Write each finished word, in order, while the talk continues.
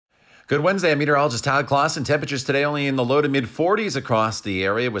Good Wednesday. I'm meteorologist Todd Clausen. Temperatures today only in the low to mid 40s across the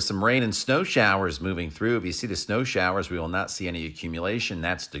area with some rain and snow showers moving through. If you see the snow showers, we will not see any accumulation.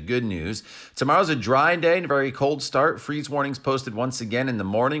 That's the good news. Tomorrow's a dry day and a very cold start. Freeze warnings posted once again in the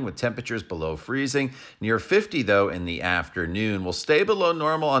morning with temperatures below freezing. Near 50, though, in the afternoon. We'll stay below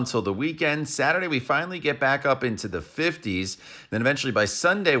normal until the weekend. Saturday, we finally get back up into the 50s. Then eventually by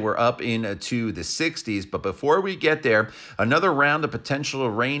Sunday, we're up into the 60s. But before we get there, another round of potential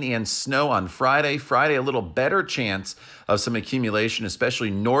rain and snow on Friday. Friday, a little better chance of some accumulation,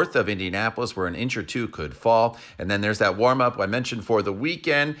 especially north of Indianapolis, where an inch or two could fall. And then there's that warm up I mentioned for the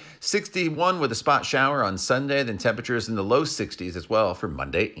weekend. 61 with a spot shower on Sunday. Then temperatures in the low 60s as well for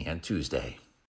Monday and Tuesday.